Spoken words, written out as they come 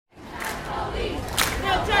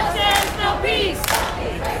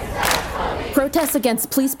Protests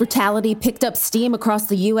against police brutality picked up steam across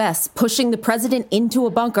the U.S., pushing the president into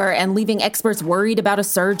a bunker and leaving experts worried about a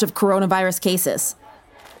surge of coronavirus cases.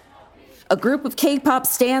 A group of K-pop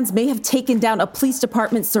stans may have taken down a police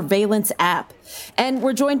department surveillance app. And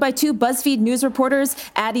we're joined by two BuzzFeed News reporters,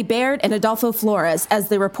 Addie Baird and Adolfo Flores, as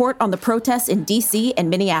they report on the protests in D.C.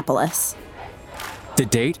 and Minneapolis. The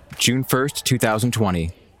date, June 1st,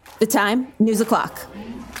 2020. The time, news o'clock.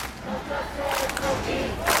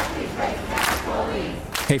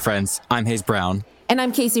 Hey friends, I'm Hayes Brown. And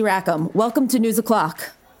I'm Casey Rackham. Welcome to News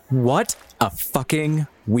O'Clock. What a fucking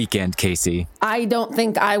weekend, Casey. I don't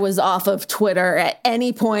think I was off of Twitter at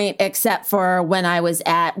any point except for when I was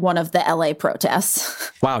at one of the LA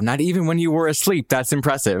protests. Wow, not even when you were asleep. That's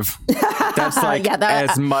impressive. That's like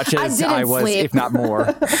as much as I was, sleep. If not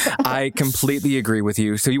more. I completely agree with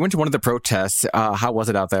you. So you went to one of the protests. How was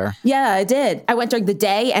it out there? Yeah, I did. I went during the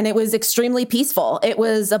day and it was extremely peaceful. It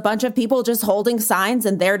was a bunch of people just holding signs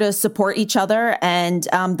and there to support each other and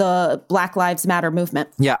the Black Lives Matter movement.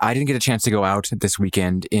 Yeah, I didn't get a chance to go out this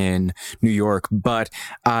weekend in New York, but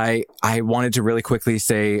I wanted to really quickly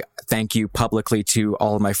say thank you publicly to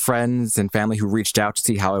all of my friends and family who reached out to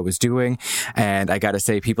see how I was doing. And I got to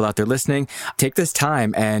say, people out there listening, take this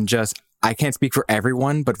time and just, I can't speak for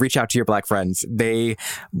everyone, but reach out to your Black friends.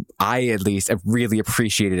 I at least have really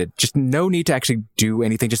appreciated it. Just no need to actually do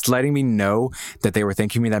anything. Just letting me know that they were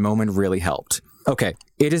thinking of me in that moment really helped. Okay,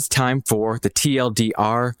 it is time for the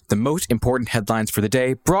TLDR, the most important headlines for the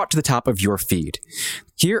day, brought to the top of your feed.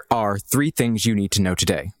 Here are 3 things you need to know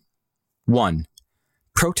today. 1.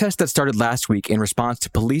 Protests that started last week in response to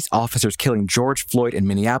police officers killing George Floyd in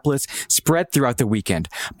Minneapolis spread throughout the weekend,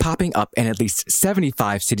 popping up in at least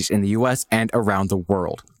 75 cities in the U.S. and around the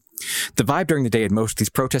world. The vibe during the day at most of these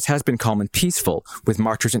protests has been calm and peaceful, with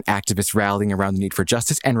marchers and activists rallying around the need for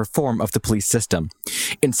justice and reform of the police system.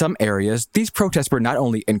 In some areas, these protests were not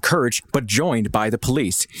only encouraged, but joined by the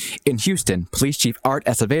police. In Houston, Police Chief Art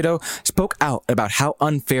Acevedo spoke out about how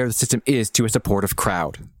unfair the system is to a supportive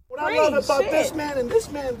crowd. What I love about this man and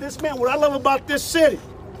this man and this man, what I love about this city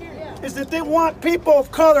is that they want people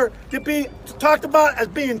of color to be talked about as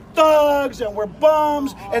being thugs and we're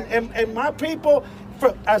bums and my people,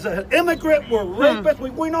 as an immigrant, we're rapists.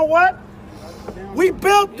 We know what? We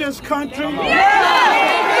built this country. We got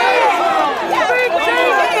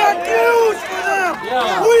news for them.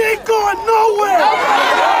 We ain't going nowhere.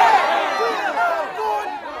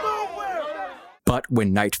 But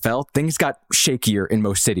when night fell, things got shakier in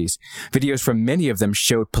most cities. Videos from many of them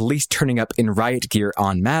showed police turning up in riot gear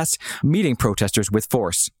en masse, meeting protesters with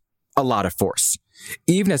force. A lot of force.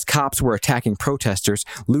 Even as cops were attacking protesters,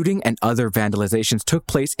 looting and other vandalizations took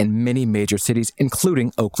place in many major cities,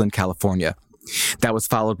 including Oakland, California. That was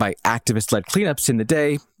followed by activist-led cleanups in the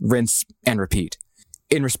day, rinse and repeat.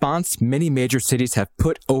 In response, many major cities have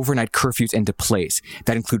put overnight curfews into place.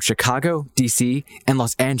 That include Chicago, D.C., and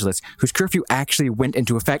Los Angeles, whose curfew actually went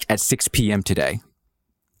into effect at 6 p.m. today.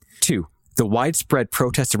 2. The widespread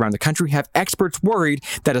protests around the country have experts worried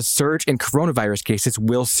that a surge in coronavirus cases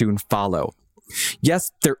will soon follow.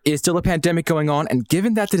 Yes, there is still a pandemic going on, and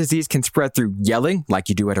given that the disease can spread through yelling, like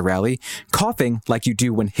you do at a rally, coughing, like you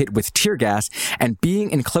do when hit with tear gas, and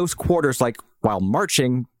being in close quarters, like while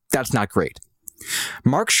marching, that's not great.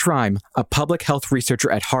 Mark Schreim, a public health researcher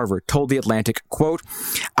at Harvard, told The Atlantic, quote,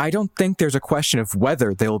 "I don't think there's a question of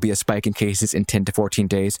whether there will be a spike in cases in 10 to 14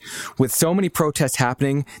 days. With so many protests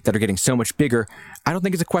happening that are getting so much bigger, I don't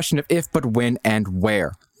think it's a question of if, but when and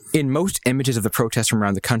where." In most images of the protests from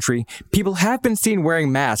around the country, people have been seen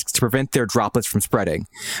wearing masks to prevent their droplets from spreading.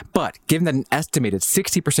 But given that an estimated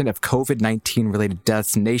 60% of COVID-19 related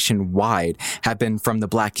deaths nationwide have been from the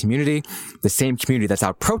Black community, the same community that's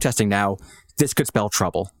out protesting now, this could spell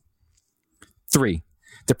trouble. 3.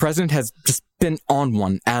 The president has just been on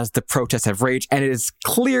one as the protests have raged and is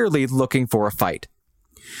clearly looking for a fight.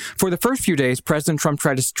 For the first few days, President Trump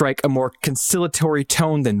tried to strike a more conciliatory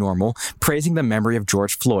tone than normal, praising the memory of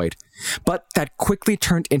George Floyd. But that quickly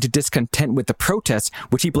turned into discontent with the protests,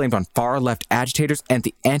 which he blamed on far-left agitators and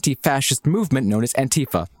the anti-fascist movement known as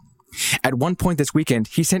Antifa. At one point this weekend,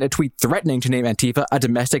 he sent a tweet threatening to name Antifa a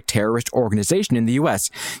domestic terrorist organization in the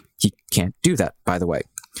U.S. He can't do that, by the way.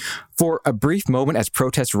 For a brief moment as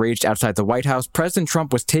protests raged outside the White House, President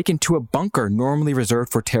Trump was taken to a bunker normally reserved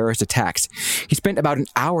for terrorist attacks. He spent about an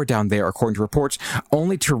hour down there, according to reports,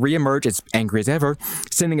 only to reemerge as angry as ever,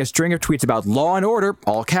 sending a string of tweets about law and order,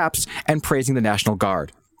 all caps, and praising the National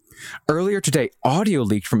Guard. Earlier today, audio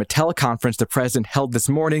leaked from a teleconference the president held this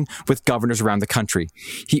morning with governors around the country.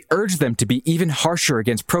 He urged them to be even harsher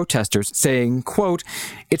against protesters, saying, quote,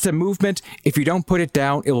 "It's a movement. If you don't put it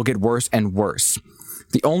down, it will get worse and worse."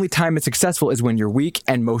 The only time it's successful is when you're weak,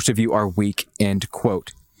 and most of you are weak, end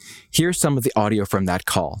quote. Here's some of the audio from that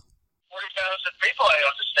call. 40,000 people, I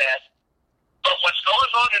understand. But what's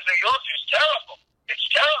going on in New York is terrible. It's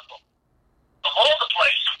terrible. Of all the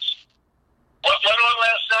places. What went on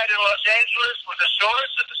last night in Los Angeles with the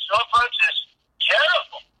stores and the storefronts is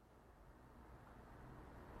terrible.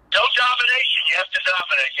 No domination. You have to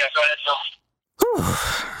dominate. Yeah, go ahead, Phil.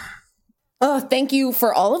 Oh, thank you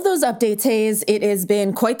for all of those updates, Hayes. It has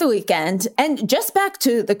been quite the weekend. And just back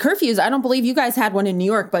to the curfews, I don't believe you guys had one in New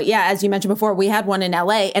York, but yeah, as you mentioned before, we had one in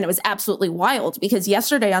LA, and it was absolutely wild because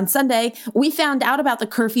yesterday on Sunday, we found out about the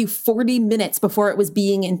curfew 40 minutes before it was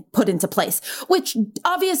being put into place, which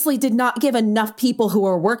obviously did not give enough people who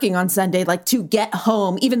were working on Sunday to get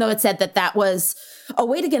home, even though it said that that was a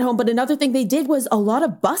way to get home. But another thing they did was a lot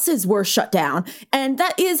of buses were shut down. And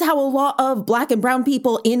that is how a lot of Black and brown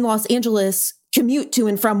people in Los Angeles commute to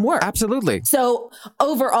and from work. Absolutely. So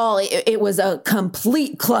overall, it was a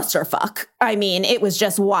complete clusterfuck. I mean, it was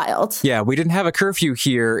just wild. Yeah, we didn't have a curfew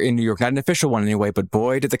here in New York, not an official one anyway, but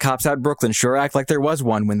boy, did the cops out in Brooklyn sure act like there was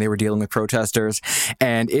one when they were dealing with protesters.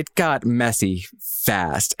 And it got messy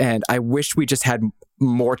fast. And I wish we just had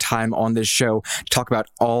more time on this show to talk about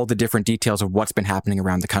all the different details of what's been happening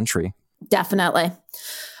around the country. Definitely.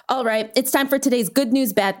 All right, it's time for today's good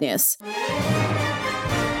news, bad news.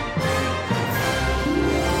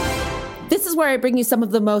 This is where I bring you some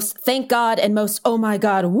of the most thank God and most oh my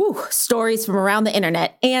God, woo, stories from around the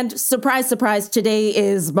internet. And surprise, surprise, today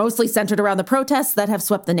is mostly centered around the protests that have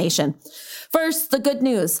swept the nation. First, the good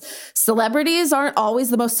news. Celebrities aren't always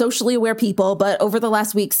the most socially aware people, but over the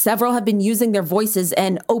last week, several have been using their voices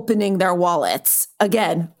and opening their wallets.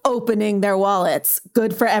 Again, opening their wallets.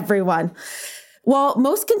 Good for everyone. While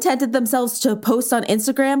most contented themselves to post on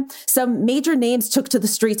Instagram, some major names took to the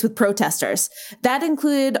streets with protesters. That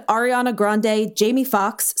included Ariana Grande, Jamie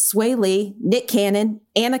Foxx, Sway Lee, Nick Cannon,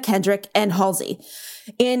 Anna Kendrick, and Halsey.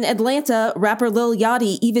 In Atlanta, rapper Lil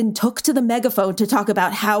Yachty even took to the megaphone to talk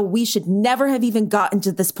about how we should never have even gotten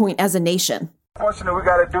to this point as a nation. Fortunately, we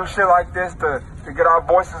got to do shit like this to get our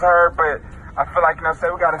voices heard, but I feel like,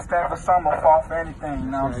 we got to stand for something or fall for anything, you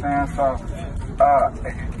know what I'm saying?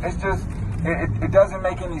 So, it's just... It doesn't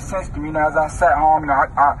make any sense to me, as I sat home,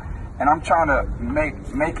 and I'm trying to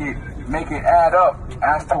make it add up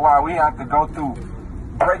as to why we have to go through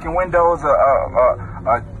breaking windows,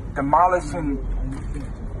 demolishing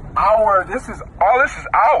this is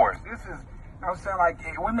ours. This is, I'm saying,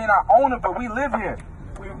 we may not own it, but we live here.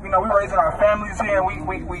 We raising our families here, and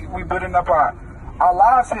we building up our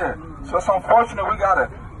lives here. So it's unfortunate we gotta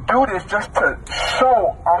do this just to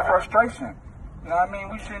show our frustration. You know what I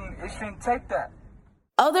mean? It shouldn't take that.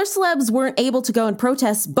 Other celebs weren't able to go and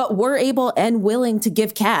protest, but were able and willing to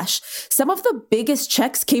give cash. Some of the biggest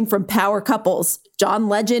checks came from power couples. John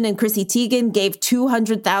Legend and Chrissy Teigen gave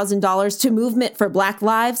 $200,000 to Movement for Black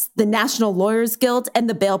Lives, the National Lawyers Guild, and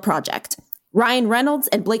the Bail Project. Ryan Reynolds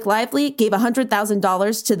and Blake Lively gave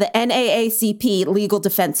 $100,000 to the NAACP Legal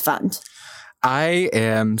Defense Fund. I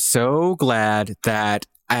am so glad that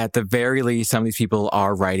at the very least, some of these people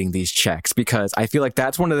are writing these checks, because I feel like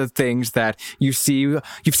that's one of the things that you've seen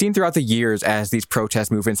throughout the years as these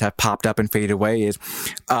protest movements have popped up and faded away is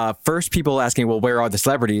first people asking, well, where are the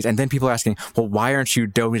celebrities? And then people asking, well, why aren't you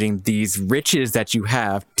donating these riches that you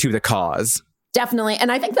have to the cause? Definitely.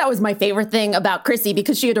 And I think that was my favorite thing about Chrissy,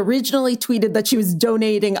 because she had originally tweeted that she was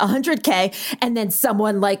donating $100K. And then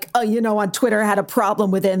someone on Twitter had a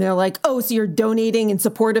problem with it. And they're like, oh, so you're donating in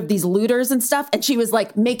support of these looters and stuff. And she was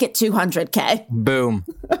like, make it $200K. Boom.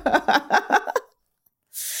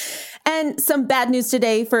 And some bad news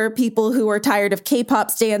today for people who are tired of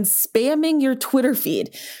K-pop stans spamming your Twitter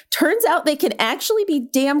feed. Turns out they can actually be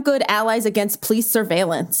damn good allies against police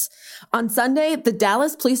surveillance. On Sunday, the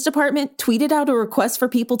Dallas Police Department tweeted out a request for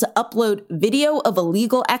people to upload video of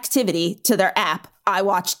illegal activity to their app,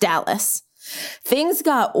 iWatch Dallas. Things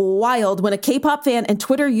got wild when a K-pop fan and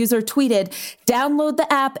Twitter user tweeted, download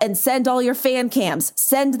the app and send all your fan cams.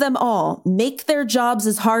 Send them all. Make their jobs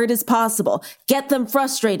as hard as possible. Get them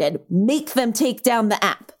frustrated. Make them take down the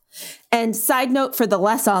app. And side note for the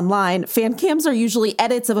less online, fan cams are usually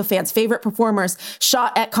edits of a fan's favorite performers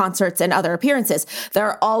shot at concerts and other appearances.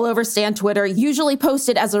 They're all over stan Twitter, usually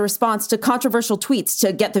posted as a response to controversial tweets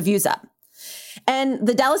to get the views up. And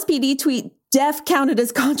the Dallas PD tweet def counted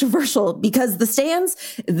as controversial because the stans,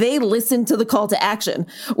 they listened to the call to action.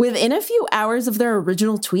 Within a few hours of their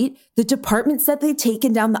original tweet, the department said they'd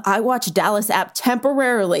taken down the iWatch Dallas app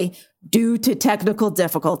temporarily due to technical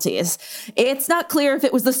difficulties. It's not clear if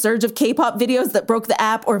it was the surge of K-pop videos that broke the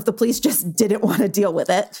app or if the police just didn't want to deal with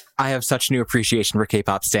it. I have such new appreciation for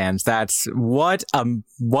K-pop stans. That's what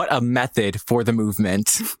a method for the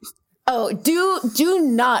movement. Oh, do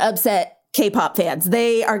not upset K-pop fans.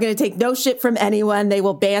 They are going to take no shit from anyone. They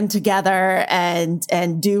will band together and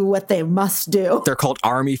do what they must do. They're called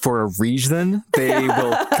Army for a reason. They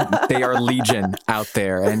are legion out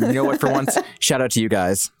there. And you know what, for once, shout out to you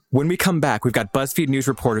guys. When we come back, we've got BuzzFeed News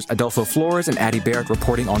reporters Adolfo Flores and Addie Barrett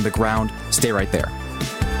reporting on the ground. Stay right there.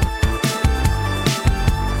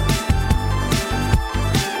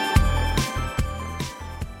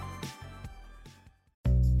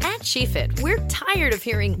 At SheFit, we're tired of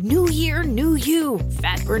hearing new year, new you,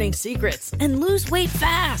 fat-burning secrets, and lose weight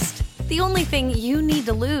fast. The only thing you need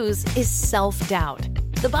to lose is self-doubt.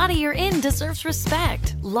 The body you're in deserves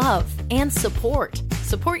respect, love, and support.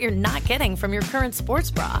 Support you're not getting from your current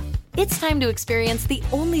sports bra. It's time to experience the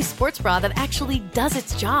only sports bra that actually does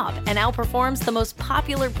its job and outperforms the most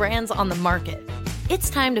popular brands on the market.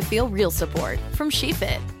 It's time to feel real support from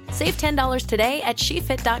SheFit. Save $10 today at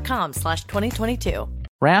shefit.com/2022.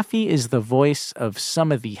 Raffi is the voice of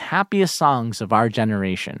some of the happiest songs of our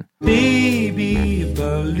generation. Baby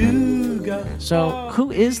Beluga. So,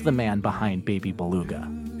 who is the man behind Baby Beluga?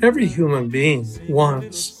 Every human being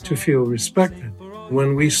wants to feel respected.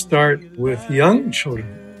 When we start with young children,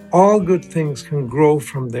 all good things can grow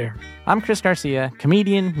from there. I'm Chris Garcia,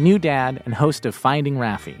 comedian, new dad, and host of Finding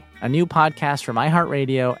Raffi, a new podcast from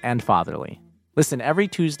iHeartRadio and Fatherly. Listen every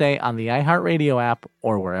Tuesday on the iHeartRadio app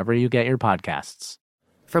or wherever you get your podcasts.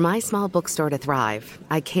 For my small bookstore to thrive,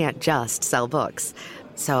 I can't just sell books.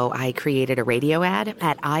 So I created a radio ad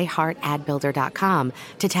at iHeartAdBuilder.com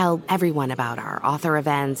to tell everyone about our author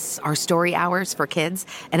events, our story hours for kids,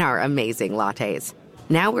 and our amazing lattes.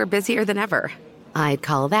 Now we're busier than ever. I'd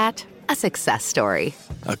call that a success story.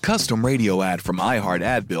 A custom radio ad from iHeart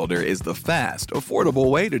Ad Builder is the fast, affordable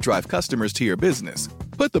way to drive customers to your business.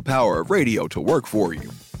 Put the power of radio to work for you.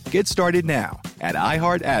 Get started now at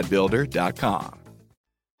iHeartAdBuilder.com.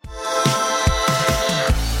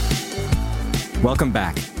 Welcome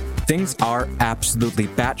back. Things are absolutely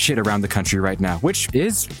batshit around the country right now, which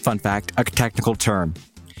is, fun fact, a technical term.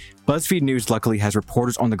 BuzzFeed News luckily has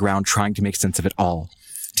reporters on the ground trying to make sense of it all.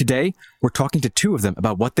 Today, we're talking to two of them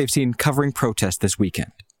about what they've seen covering protests this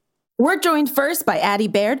weekend. We're joined first by Addie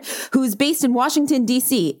Baird, who's based in Washington,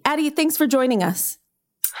 D.C. Addie, thanks for joining us.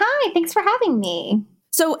 Hi, thanks for having me.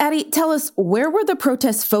 So, Addie, tell us, where were the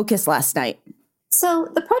protests focused last night? So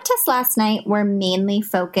the protests last night were mainly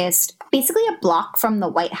focused basically a block from the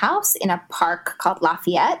White House in a park called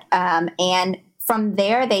Lafayette. And from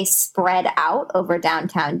there, they spread out over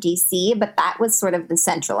downtown D.C., but that was sort of the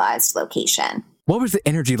centralized location. What was the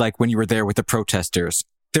energy like when you were there with the protesters?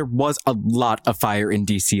 There was a lot of fire in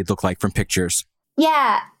D.C., it looked like from pictures.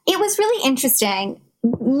 Yeah, it was really interesting.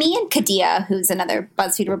 Me and Kadia, who's another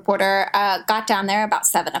BuzzFeed reporter, got down there about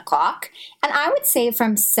 7 o'clock. And I would say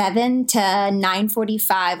from 7 to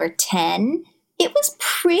 9:45 or 10, it was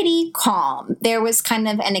pretty calm. There was kind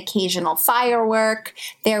of an occasional firework.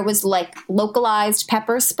 There was like localized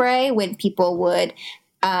pepper spray when people would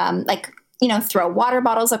throw water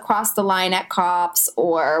bottles across the line at cops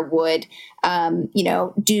or would,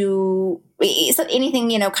 do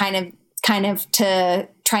anything, kind of to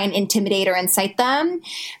try and intimidate or incite them.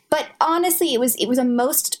 But honestly, it was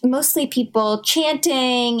mostly people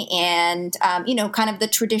chanting and, kind of the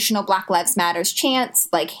traditional Black Lives Matters chants,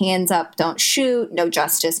 like hands up, don't shoot, no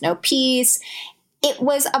justice, no peace. It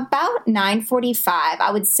was about 9:45,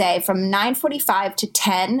 I would say. From 9:45 to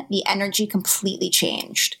 10, the energy completely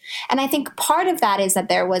changed. And I think part of that is that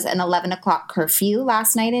there was an 11 o'clock curfew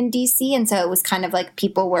last night in D.C., and so it was kind of like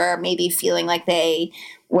people were maybe feeling like they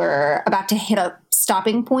were about to hit a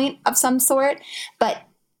stopping point of some sort. But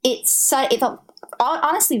it felt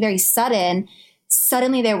honestly very sudden.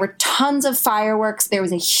 Suddenly there were tons of fireworks. There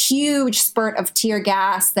was a huge spurt of tear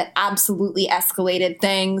gas that absolutely escalated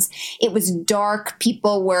things. It was dark.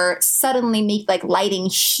 People were suddenly lighting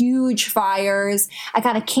huge fires. I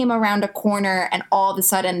kind of came around a corner and all of a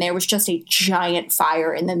sudden there was just a giant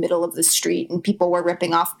fire in the middle of the street and people were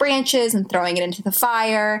ripping off branches and throwing it into the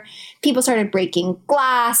fire. People started breaking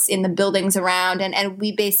glass in the buildings around and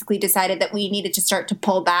we basically decided that we needed to start to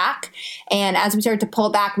pull back. And as we started to pull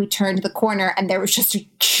back, we turned the corner and there was just a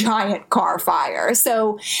giant car fire.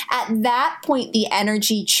 So at that point, the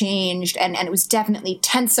energy changed and it was definitely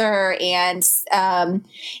tenser and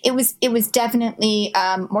it was definitely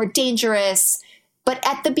more dangerous. But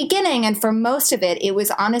at the beginning and for most of it, it was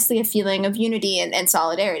honestly a feeling of unity and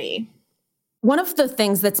solidarity. One of the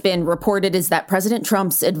things that's been reported is that President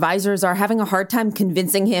Trump's advisors are having a hard time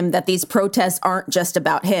convincing him that these protests aren't just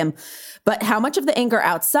about him. But how much of the anger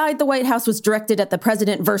outside the White House was directed at the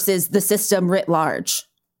president versus the system writ large?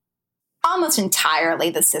 Almost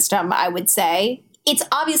entirely the system, I would say. It's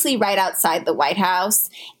obviously right outside the White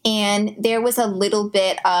House. And there was a little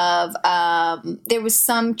bit of, there was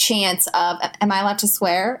some chance of, am I allowed to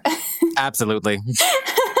swear? Absolutely.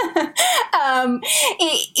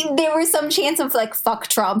 There was some chance of like, fuck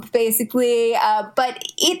Trump, basically. But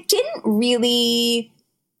it didn't really,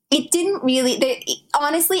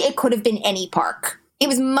 honestly, it could have been any park. It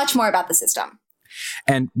was much more about the system.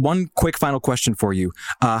 And one quick final question for you.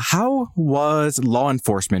 How was law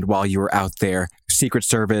enforcement while you were out there, Secret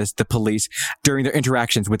Service, the police, during their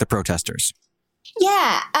interactions with the protesters?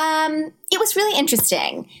 Yeah, it was really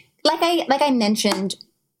interesting. Like I mentioned,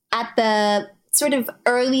 at the sort of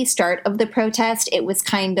early start of the protest, it was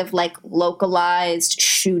kind of like localized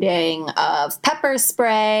shooting of pepper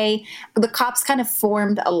spray. The cops kind of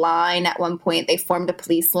formed a line at one point. They formed a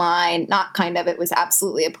police line, not kind of, it was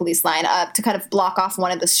absolutely a police line to kind of block off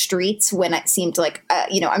one of the streets when it seemed like,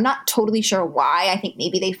 I'm not totally sure why. I think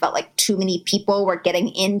maybe they felt like too many people were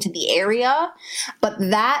getting into the area. But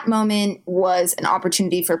that moment was an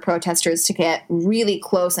opportunity for protesters to get really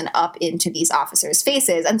close and up into these officers'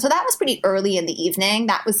 faces. And so that was pretty early in the evening.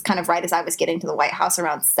 That was kind of right as I was getting to the White House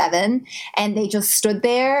around 7. And they just stood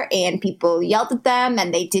there and people yelled at them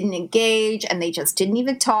and they didn't engage and they just didn't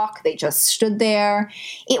even talk. They just stood there.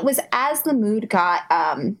 It was as the mood got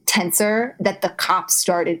tenser that the cops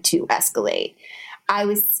started to escalate. I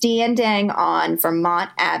was standing on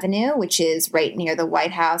Vermont Avenue, which is right near the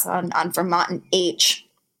White House on Vermont and H.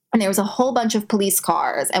 And there was a whole bunch of police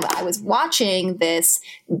cars. And I was watching this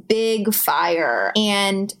big fire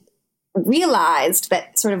and realized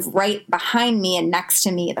that sort of right behind me and next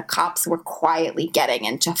to me, the cops were quietly getting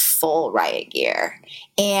into full riot gear.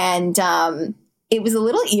 And it was a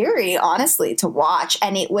little eerie, honestly, to watch.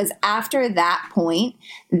 And it was after that point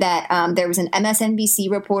that there was an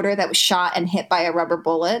MSNBC reporter that was shot and hit by a rubber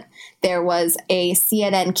bullet. There was a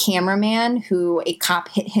CNN cameraman who a cop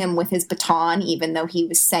hit him with his baton, even though he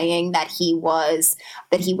was saying that he was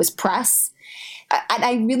press. And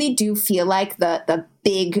I really do feel like the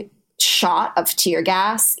big shot of tear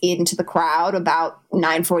gas into the crowd about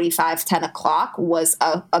 9:45, 10 o'clock was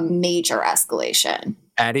a major escalation.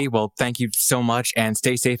 Addie, well, thank you so much and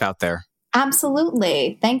stay safe out there.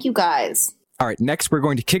 Absolutely. Thank you, guys. All right, next we're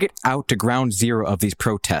going to kick it out to ground zero of these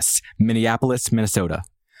protests, Minneapolis, Minnesota.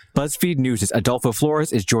 BuzzFeed News' Adolfo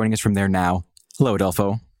Flores is joining us from there now. Hello,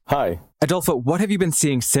 Adolfo. Hi. Adolfo, what have you been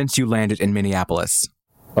seeing since you landed in Minneapolis?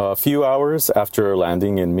 A few hours after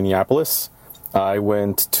landing in Minneapolis, I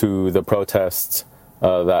went to the protest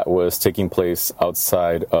that was taking place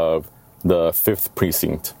outside of the 5th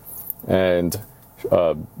Precinct. And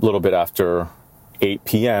a little bit after 8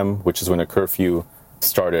 p.m., which is when a curfew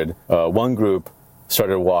started, one group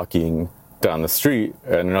started walking down the street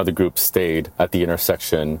and another group stayed at the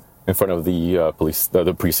intersection in front of the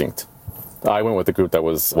the precinct. I went with the group that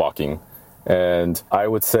was walking. And I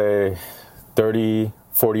would say 30,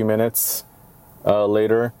 40 minutes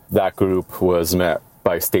later, that group was met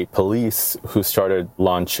by state police who started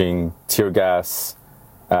launching tear gas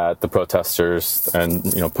at the protesters and,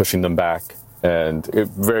 pushing them back. And it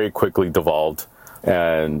very quickly devolved.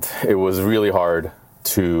 And it was really hard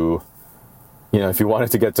to, if you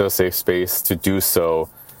wanted to get to a safe space, to do so,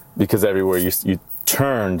 because everywhere you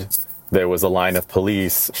turned, there was a line of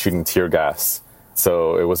police shooting tear gas.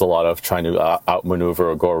 So it was a lot of trying to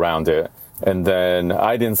outmaneuver or go around it. And then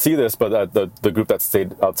I didn't see this, but the group that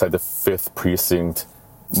stayed outside the 5th Precinct,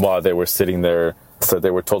 while they were sitting there, said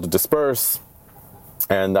they were told to disperse.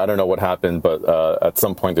 And I don't know what happened, but at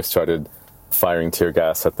some point they started firing tear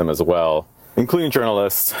gas at them as well, including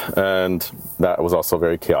journalists, and that was also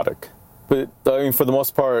very chaotic. But for the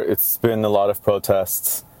most part, it's been a lot of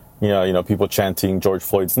protests. People chanting George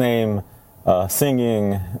Floyd's name,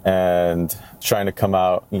 singing, and trying to come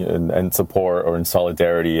out and support or in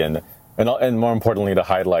solidarity, and more importantly, to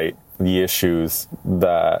highlight the issues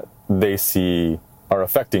that they see are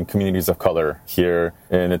affecting communities of color here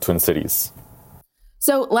in the Twin Cities.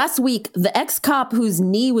 So last week, the ex-cop whose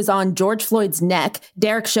knee was on George Floyd's neck,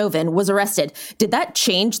 Derek Chauvin, was arrested. Did that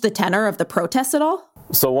change the tenor of the protests at all?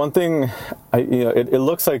 So one thing, it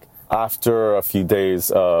looks like after a few days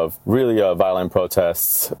of really violent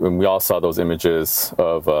protests, and we all saw those images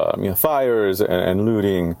of fires and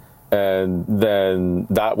looting, and then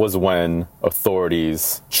that was when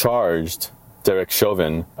authorities charged Derek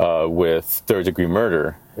Chauvin with third-degree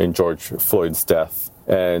murder in George Floyd's death.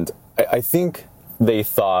 And I think they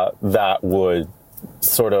thought that would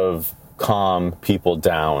sort of calm people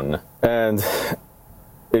down. And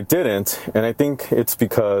it didn't. And I think it's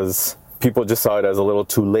because people just saw it as a little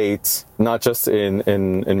too late, not just in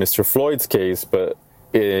Mr. Floyd's case, but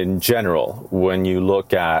in general, when you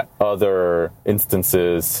look at other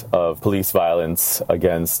instances of police violence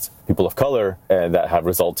against people of color and that have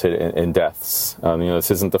resulted in deaths.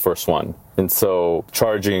 This isn't the first one. And so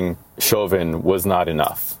charging Chauvin was not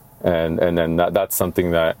enough. And then that's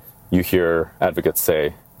something that you hear advocates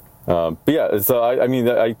say. But yeah, so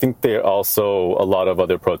I think there are also a lot of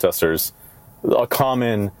other protesters. A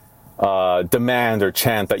common demand or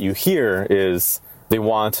chant that you hear is they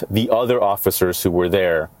want the other officers who were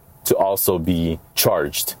there to also be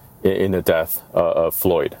charged in the death of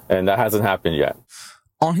Floyd. And that hasn't happened yet.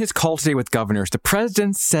 On his call today with governors, the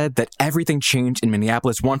president said that everything changed in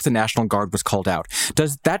Minneapolis once the National Guard was called out.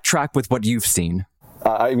 Does that track with what you've seen?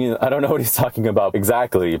 I don't know what he's talking about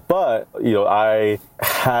exactly, but, I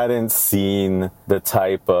hadn't seen the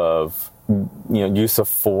type of use of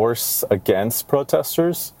force against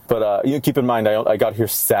protesters. But keep in mind, I got here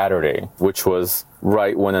Saturday, which was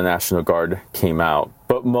right when the National Guard came out.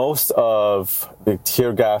 But most of the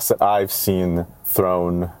tear gas that I've seen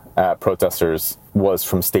thrown at protesters was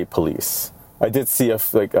from state police. I did see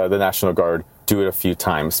the National Guard do it a few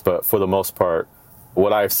times, but for the most part,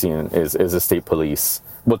 what I've seen is the state police.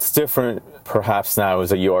 What's different perhaps now is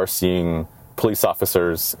that you are seeing police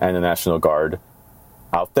officers and the National Guard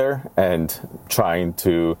out there and trying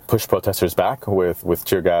to push protesters back with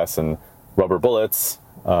tear gas and rubber bullets.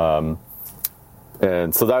 And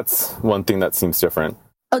so that's one thing that seems different.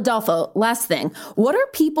 Adolfo, last thing. What are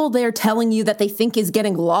people there telling you that they think is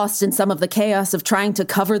getting lost in some of the chaos of trying to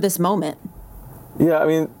cover this moment?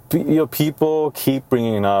 Yeah, people keep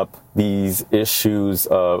bringing up these issues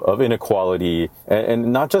of inequality,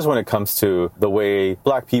 and not just when it comes to the way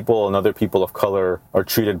Black people and other people of color are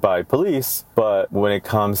treated by police, but when it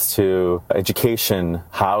comes to education,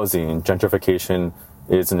 housing, gentrification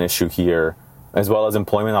is an issue here, as well as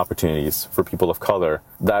employment opportunities for people of color.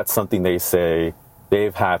 That's something they say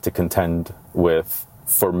they've had to contend with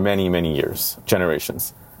for many, many years,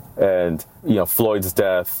 generations. And, Floyd's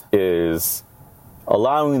death is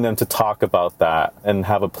allowing them to talk about that and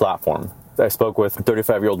have a platform. I spoke with a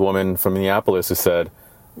 35-year-old woman from Minneapolis who said,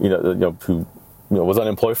 who was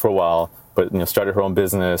unemployed for a while, but started her own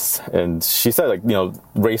business, and she said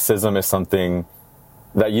racism is something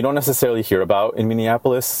that you don't necessarily hear about in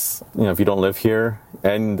Minneapolis, if you don't live here,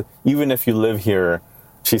 and even if you live here,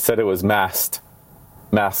 she said it was masked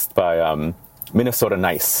by Minnesota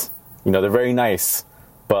nice. They're very nice,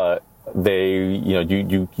 but they,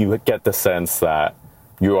 you get the sense that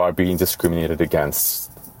you are being discriminated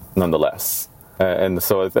against nonetheless. And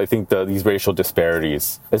so I think these racial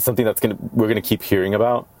disparities is something we're going to keep hearing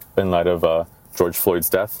about in light of George Floyd's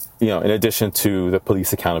death, in addition to the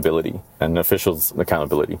police accountability and officials'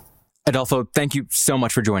 accountability. Adolfo, thank you so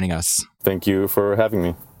much for joining us. Thank you for having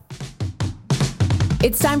me.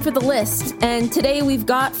 It's time for the list, and today we've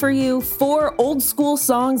got for you 4 old school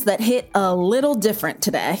songs that hit a little different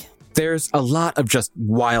today. There's a lot of just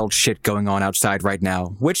wild shit going on outside right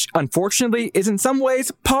now, which unfortunately is in some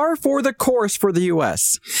ways par for the course for the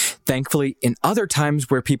US. Thankfully, in other times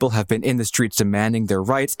where people have been in the streets demanding their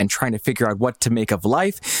rights and trying to figure out what to make of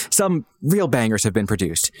life, some real bangers have been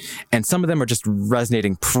produced. And some of them are just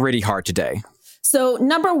resonating pretty hard today. So,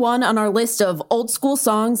 number 1 on our list of old school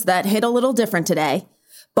songs that hit a little different today,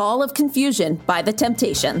 Ball of Confusion by The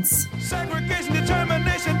Temptations. Segregation,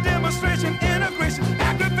 determination, demonstration, integration,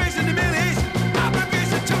 aggravation, humiliation,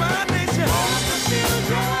 obligation to my nation.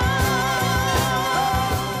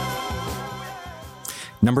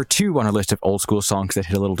 Number 2 on our list of old school songs that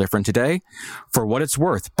hit a little different today, For What It's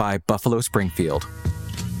Worth by Buffalo Springfield.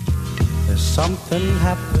 There's something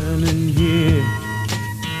happening here,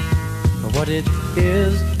 but what it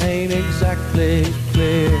is ain't exactly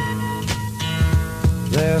clear.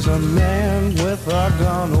 There's a man with a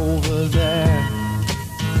gun over there,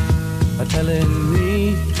 telling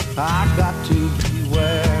me I got to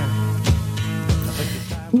beware.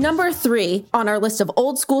 Number 3 on our list of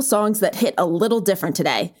old school songs that hit a little different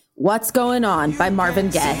today, What's Going On by Marvin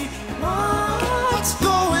Gaye. What's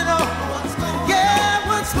going on? Yeah,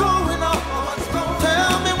 what's going on?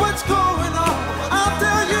 Tell me what's going on. I'll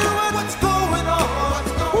tell you what's going on.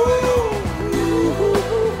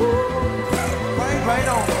 Right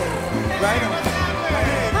on. Right on.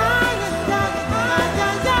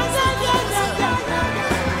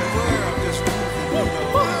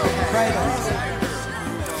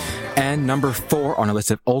 And number 4 on our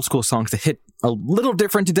list of old school songs that hit a little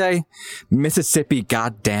different today, Mississippi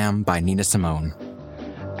Goddamn by Nina Simone.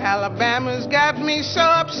 Alabama's got me so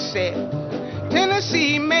upset.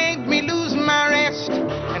 Tennessee made me lose my rest.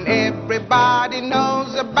 And everybody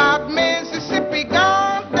knows about Mississippi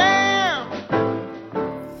gone down.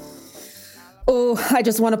 Oh, I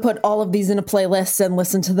just want to put all of these in a playlist and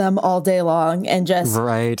listen to them all day long and just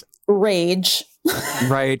rage.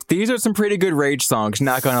 Right. These are some pretty good rage songs,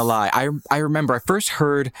 not gonna lie. I remember I first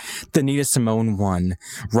heard the Nina Simone one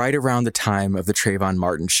right around the time of the Trayvon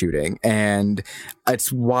Martin shooting. And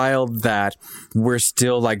it's wild that we're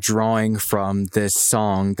still like drawing from this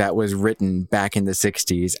song that was written back in the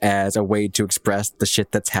 60s as a way to express the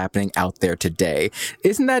shit that's happening out there today.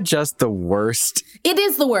 Isn't that just the worst? It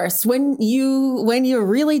is the worst. When you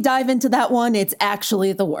really dive into that one, it's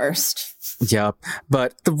actually the worst. Yep.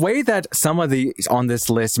 But the way that some of the on this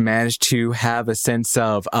list managed to have a sense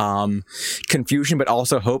of confusion, but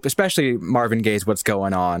also hope, especially Marvin Gaye's What's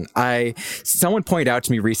Going On. Someone pointed out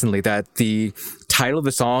to me recently that the title of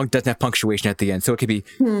the song doesn't have punctuation at the end. So it could be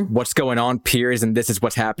What's Going On, periods, and this is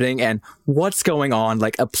what's happening, and What's Going On,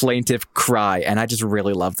 like a plaintive cry. And I just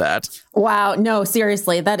really love that. Wow. No,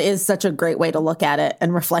 seriously, that is such a great way to look at it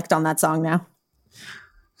and reflect on that song now.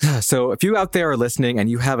 So if you out there are listening and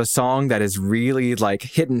you have a song that is really like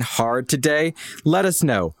hitting hard today, let us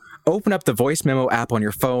know. Open up the voice memo app on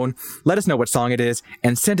your phone, let us know what song it is,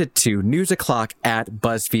 and send it to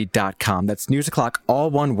newsoclock@buzzfeed.com. That's newsoclock, all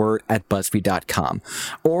one word, at buzzfeed.com.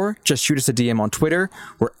 Or just shoot us a DM on Twitter.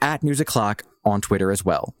 We're at newsoclock on Twitter as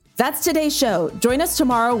well. That's today's show. Join us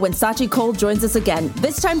tomorrow when Sachi Cole joins us again,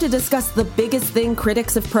 this time to discuss the biggest thing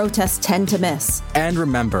critics of protests tend to miss. And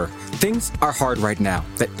remember, things are hard right now.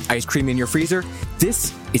 That ice cream in your freezer,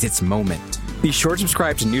 this is its moment. Be sure to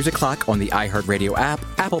subscribe to News O'Clock on the iHeartRadio app,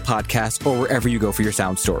 Apple Podcasts, or wherever you go for your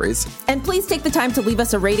sound stories. And please take the time to leave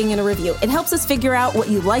us a rating and a review. It helps us figure out what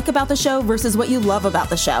you like about the show versus what you love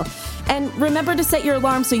about the show. And remember to set your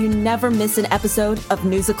alarm so you never miss an episode of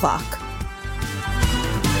News O'Clock.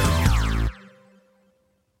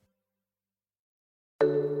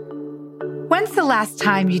 When's the last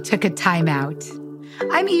time you took a time out?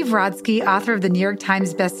 I'm Eve Rodsky, author of the New York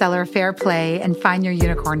Times bestseller Fair Play and Find Your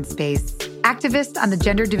Unicorn Space, activist on the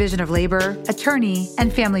Gender Division of Labor, attorney,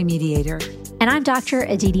 and family mediator. And I'm Dr.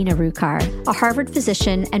 Aditi Narukar, a Harvard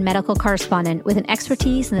physician and medical correspondent with an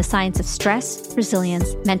expertise in the science of stress,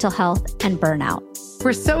 resilience, mental health, and burnout.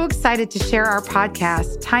 We're so excited to share our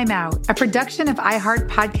podcast, Time Out, a production of iHeart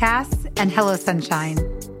Podcasts and Hello Sunshine.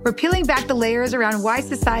 We're peeling back the layers around why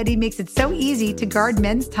society makes it so easy to guard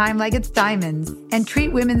men's time like it's diamonds and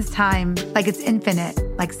treat women's time like it's infinite,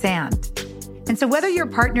 like sand. And so whether you're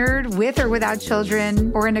partnered with or without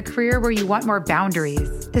children or in a career where you want more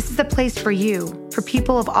boundaries, this is a place for you, for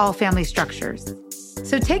people of all family structures.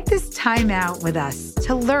 So take this time out with us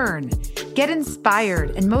to learn, get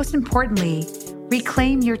inspired, and most importantly,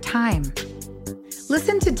 reclaim your time.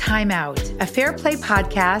 Listen to Time Out, a Fair Play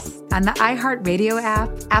podcast on the iHeartRadio app,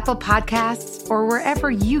 Apple Podcasts, or wherever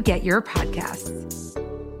you get your podcasts.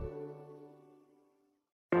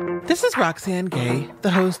 This is Roxane Gay,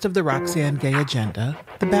 the host of the Roxane Gay Agenda,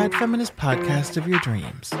 the bad feminist podcast of your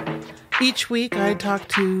dreams. Each week, I talk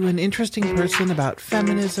to an interesting person about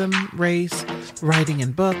feminism, race, writing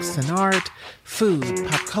and books and art, food,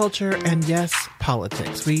 pop culture, and yes,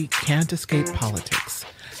 politics. We can't escape politics.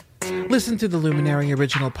 Listen to the Luminary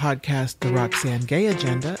original podcast, The Roxane Gay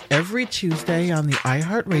Agenda, every Tuesday on the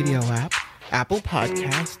iHeartRadio app, Apple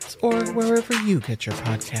Podcasts, or wherever you get your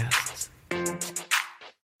podcasts.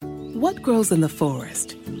 What grows in the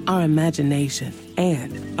forest? Our imagination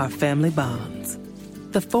and our family bonds.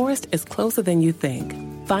 The forest is closer than you think.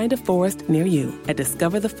 Find a forest near you at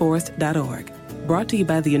discovertheforest.org. Brought to you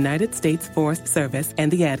by the United States Forest Service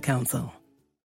and the Ad Council.